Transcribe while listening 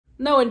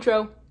No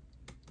intro.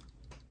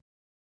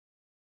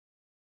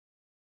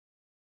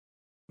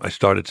 I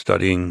started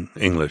studying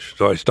English.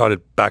 So I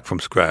started back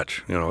from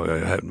scratch.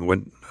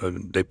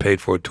 They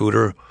paid for a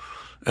tutor,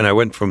 and I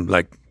went from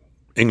like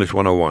English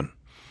 101.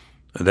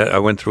 And I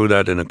went through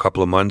that in a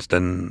couple of months.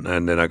 And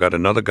then I got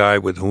another guy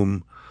with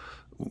whom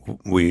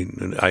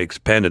I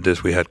expanded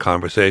this. We had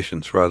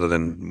conversations rather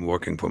than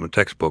working from a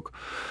textbook.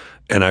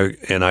 And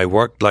I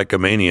worked like a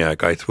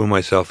maniac. I threw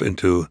myself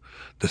into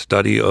the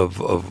study of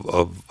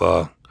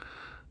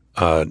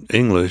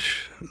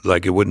English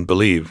like you wouldn't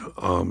believe.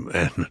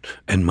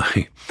 And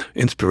my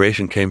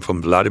inspiration came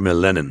from Vladimir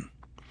Lenin.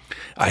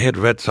 I had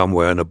read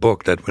somewhere in a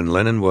book that when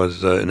Lenin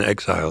was in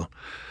exile,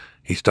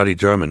 he studied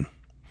German.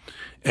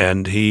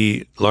 And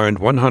he learned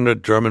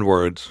 100 German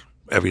words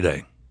every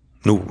day,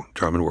 new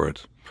German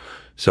words.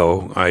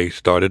 So I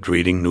started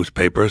reading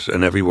newspapers,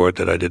 and every word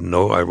that I didn't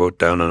know, I wrote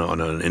down on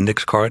an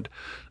index card,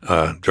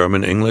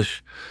 German,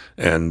 English,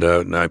 and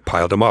I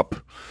piled them up.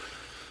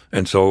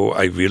 And so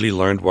I really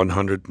learned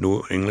 100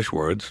 new English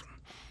words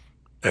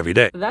every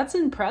day. That's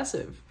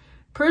impressive.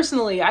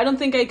 Personally, I don't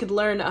think I could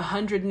learn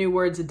 100 new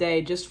words a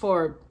day just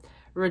for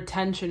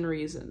retention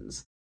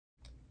reasons.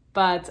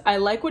 But I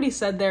like what he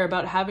said there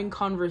about having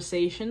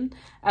conversation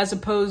as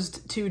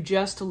opposed to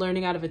just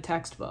learning out of a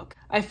textbook.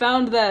 I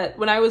found that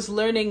when I was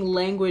learning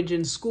language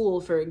in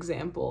school, for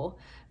example,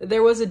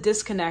 there was a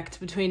disconnect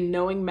between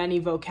knowing many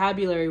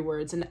vocabulary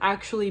words and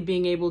actually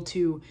being able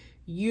to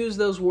use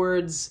those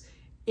words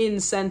in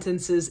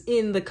sentences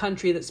in the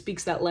country that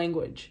speaks that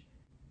language.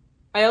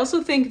 I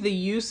also think the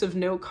use of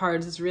note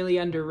cards is really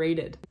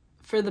underrated.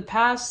 For the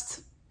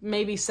past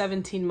maybe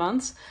 17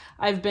 months,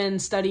 I've been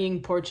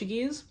studying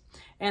Portuguese.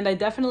 And I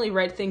definitely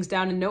write things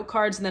down in note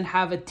cards and then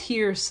have a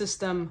tier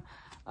system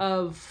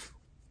of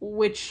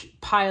which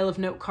pile of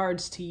note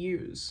cards to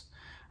use.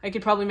 I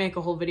could probably make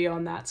a whole video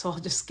on that, so I'll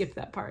just skip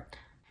that part.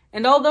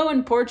 And although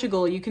in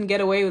Portugal you can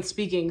get away with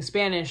speaking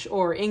Spanish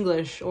or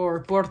English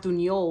or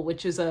Portuñol,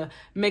 which is a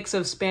mix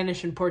of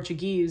Spanish and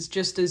Portuguese,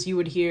 just as you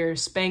would hear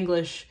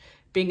Spanglish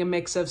being a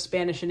mix of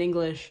Spanish and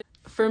English,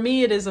 for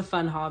me it is a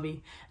fun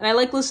hobby. And I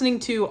like listening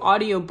to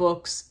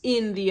audiobooks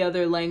in the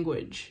other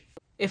language,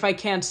 if I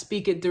can't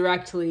speak it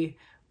directly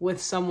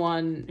with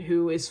someone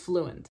who is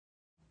fluent.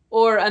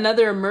 Or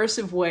another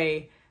immersive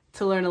way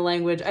to learn a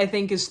language, I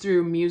think, is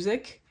through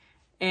music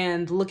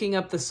and looking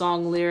up the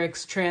song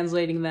lyrics,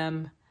 translating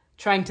them,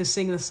 trying to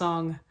sing the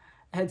song,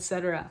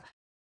 etc.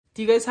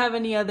 Do you guys have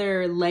any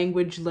other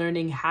language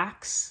learning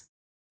hacks?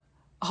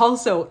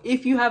 Also,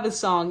 if you have a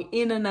song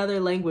in another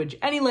language,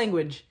 any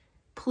language,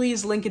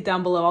 please link it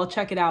down below. I'll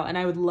check it out, and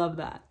I would love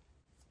that.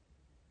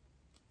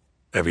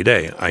 Every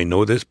day. I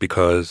know this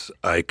because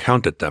I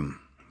counted them,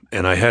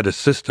 and I had a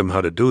system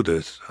how to do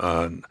this.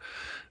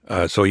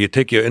 So you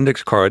take your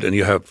index card and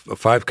you have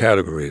 5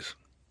 categories.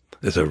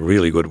 It's a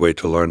really good way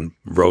to learn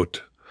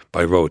rote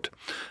by rote.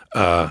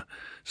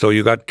 So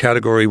you got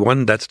category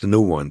 1, that's the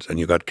new ones, and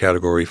you got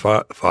category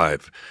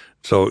 5.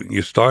 So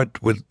you start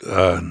with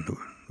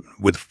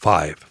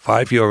 5.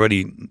 5 you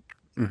already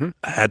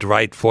had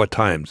right 4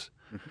 times.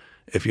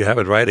 If you have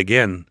it right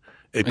again,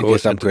 it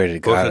goes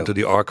into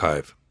the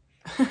archive.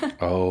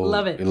 Oh,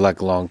 love it.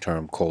 Like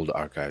long-term cold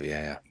archive.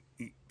 Yeah.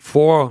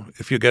 4,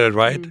 if you get it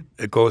right,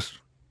 it goes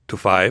to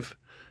 5.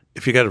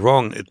 If you get it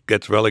wrong, it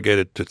gets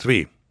relegated to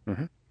 3.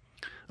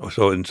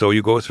 So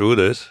you go through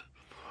this,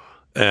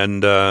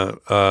 and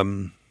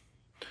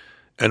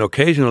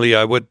occasionally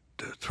I would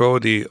throw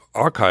the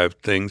archived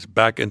things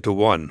back into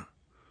 1.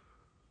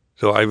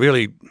 So I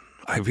really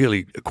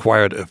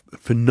acquired a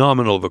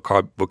phenomenal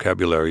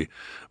vocabulary.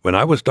 When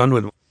I was done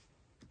with,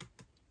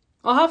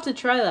 I'll have to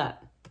try that.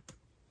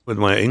 With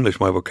my English,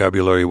 my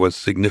vocabulary was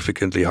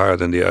significantly higher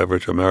than the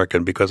average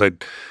American because I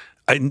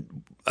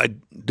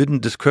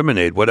didn't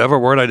discriminate. Whatever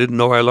word I didn't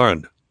know, I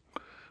learned,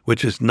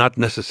 which is not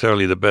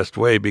necessarily the best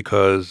way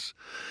because,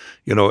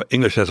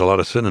 English has a lot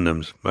of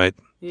synonyms, right?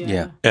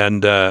 Yeah.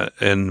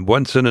 And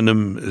one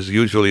synonym is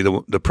usually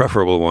the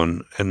preferable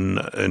one.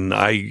 And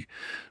I,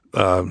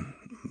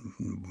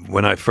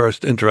 when I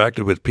first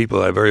interacted with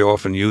people, I very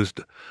often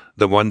used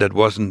the one that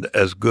wasn't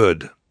as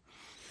good.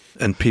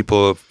 And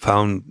people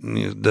found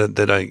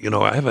that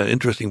I have an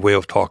interesting way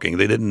of talking.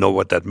 They didn't know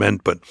what that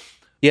meant, but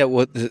yeah.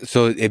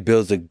 So it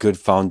builds a good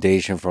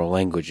foundation for a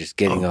language. It's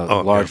getting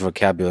a large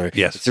vocabulary.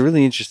 Yes, it's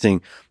really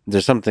interesting.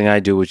 There's something I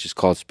do which is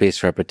called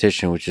spaced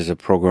repetition, which is a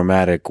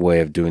programmatic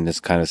way of doing this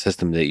kind of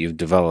system that you've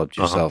developed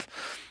yourself.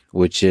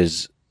 Which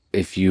is,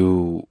 if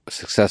you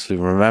successfully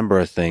remember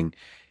a thing,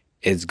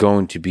 it's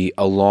going to be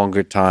a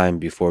longer time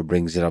before it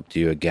brings it up to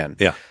you again.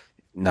 Yeah.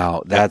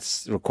 Now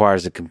that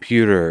requires a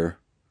computer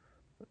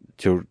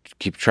to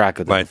keep track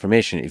of the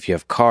information. If you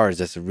have cars,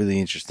 that's a really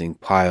interesting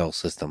pile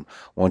system.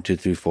 1, 2,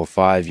 3, 4,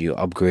 5. You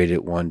upgrade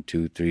it 1,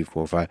 2, 3,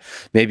 4,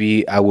 5.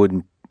 Maybe I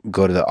wouldn't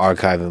go to the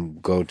archive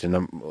and go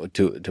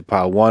to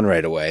pile 1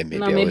 right away.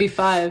 Maybe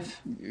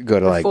 5. Go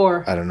to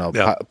 4. I don't know,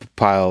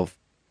 pile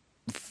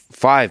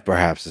 5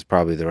 perhaps is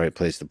probably the right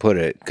place to put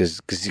it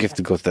because you have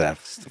to go through that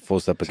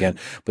full step again.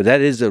 But that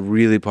is a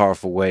really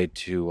powerful way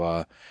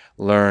to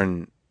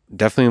learn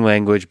definitely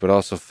language, but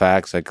also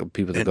facts, like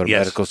people that go to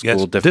medical school.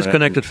 Yes, different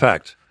disconnected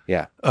facts.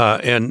 Yeah.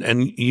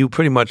 And you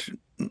pretty much,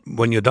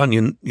 when you're done,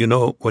 you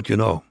know what you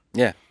know.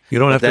 Yeah. You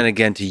don't have then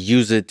again, to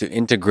use it, to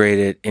integrate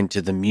it into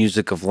the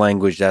music of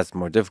language, that's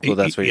more difficult.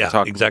 That's what you're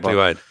talking exactly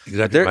about. Right.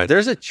 Exactly right.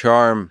 There's a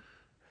charm.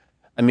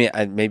 I mean,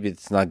 maybe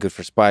it's not good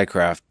for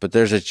spycraft, but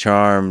there's a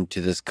charm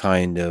to this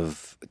kind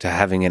of, to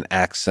having an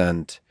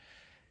accent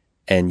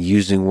and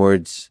using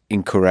words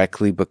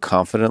incorrectly but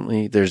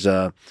confidently.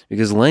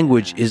 Because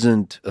language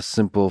isn't a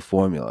simple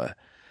formula.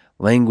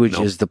 Language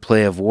is the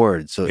play of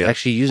words. So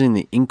actually using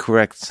the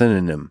incorrect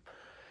synonym,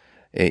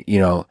 if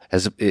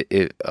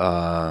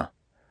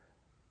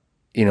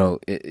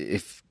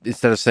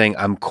instead of saying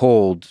I'm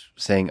cold,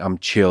 saying I'm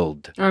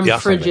chilled. Or I'm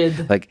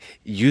frigid. Like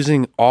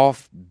using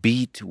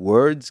offbeat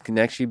words can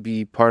actually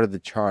be part of the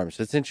charm.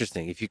 So it's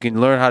interesting if you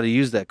can learn how to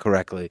use that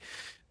correctly.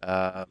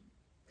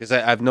 Because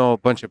I've known a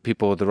bunch of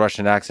people with the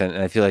Russian accent,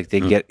 and I feel like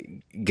they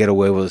get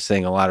away with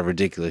saying a lot of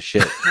ridiculous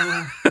shit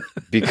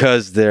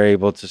because they're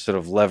able to sort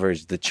of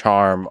leverage the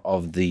charm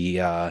of the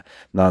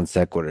non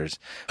sequiturs.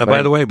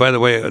 By the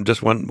way,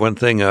 just one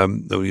thing.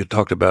 You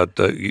talked about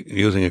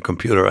using a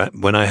computer.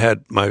 When I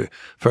had my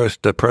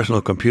first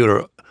personal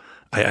computer,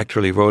 I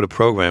actually wrote a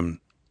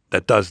program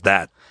that does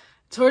that.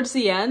 Towards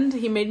the end,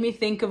 he made me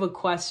think of a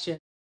question.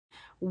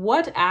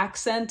 What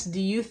accent do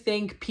you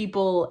think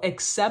people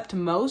accept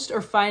most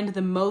or find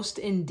the most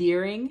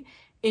endearing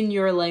in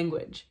your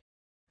language?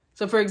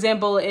 So, for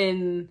example,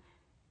 in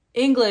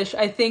English,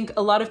 I think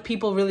a lot of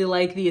people really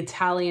like the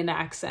Italian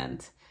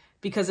accent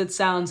because it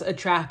sounds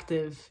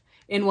attractive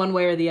in one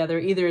way or the other.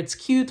 Either it's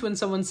cute when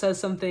someone says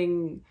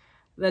something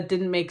that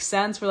didn't make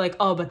sense, we're like,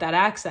 oh, but that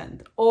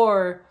accent.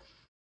 Or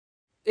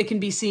it can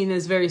be seen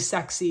as very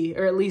sexy,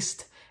 or at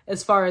least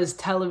as far as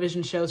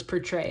television shows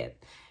portray it.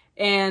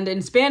 And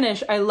in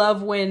Spanish, I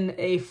love when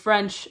a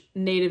French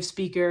native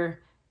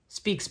speaker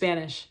speaks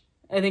Spanish.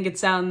 I think it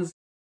sounds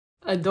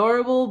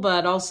adorable,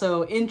 but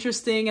also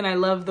interesting. And I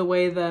love the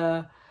way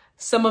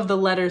some of the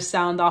letters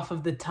sound off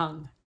of the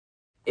tongue.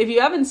 If you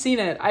haven't seen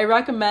it, I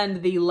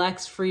recommend the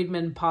Lex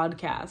Friedman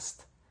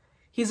podcast.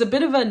 He's a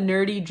bit of a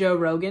nerdy Joe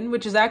Rogan,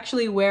 which is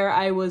actually where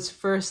I was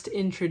first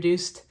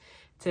introduced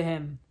to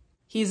him.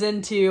 He's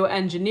into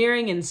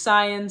engineering and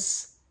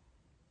science,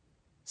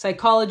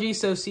 psychology,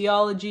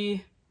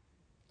 sociology,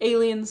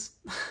 aliens.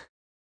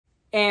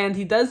 And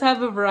he does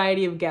have a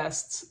variety of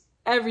guests.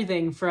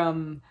 Everything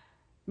from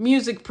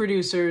music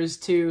producers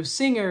to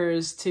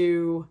singers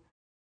to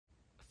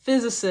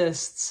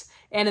physicists.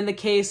 And in the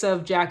case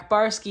of Jack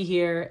Barsky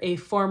here, a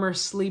former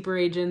sleeper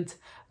agent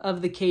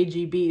of the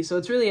KGB. So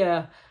it's really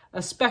a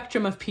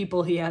spectrum of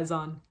people he has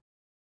on.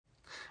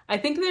 I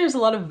think there's a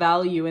lot of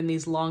value in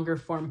these longer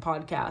form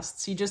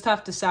podcasts. You just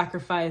have to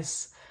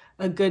sacrifice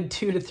a good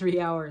 2 to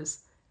 3 hours.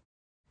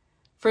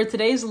 For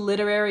today's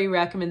literary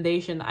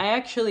recommendation, I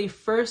actually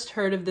first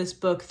heard of this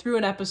book through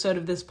an episode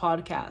of this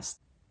podcast.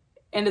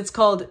 And it's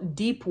called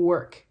Deep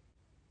Work: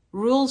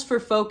 Rules for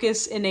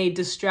Focus in a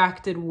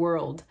Distracted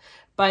World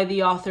by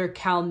the author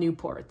Cal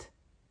Newport.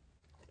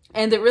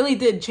 And it really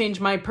did change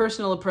my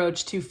personal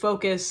approach to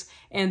focus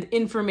and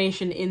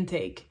information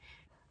intake.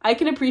 I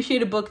can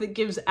appreciate a book that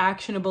gives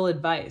actionable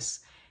advice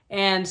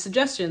and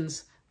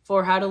suggestions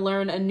for how to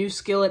learn a new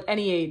skill at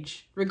any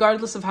age,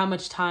 regardless of how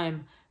much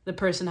time the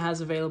person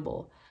has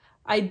available.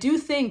 I do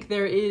think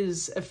there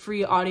is a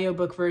free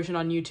audiobook version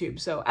on YouTube,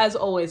 so as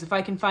always, if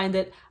I can find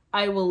it,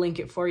 I will link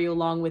it for you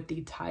along with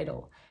the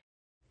title.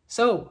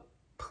 So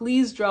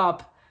please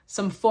drop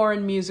some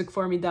foreign music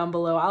for me down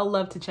below. I'll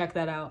love to check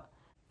that out.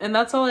 And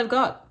that's all I've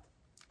got.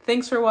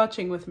 Thanks for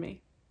watching with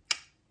me.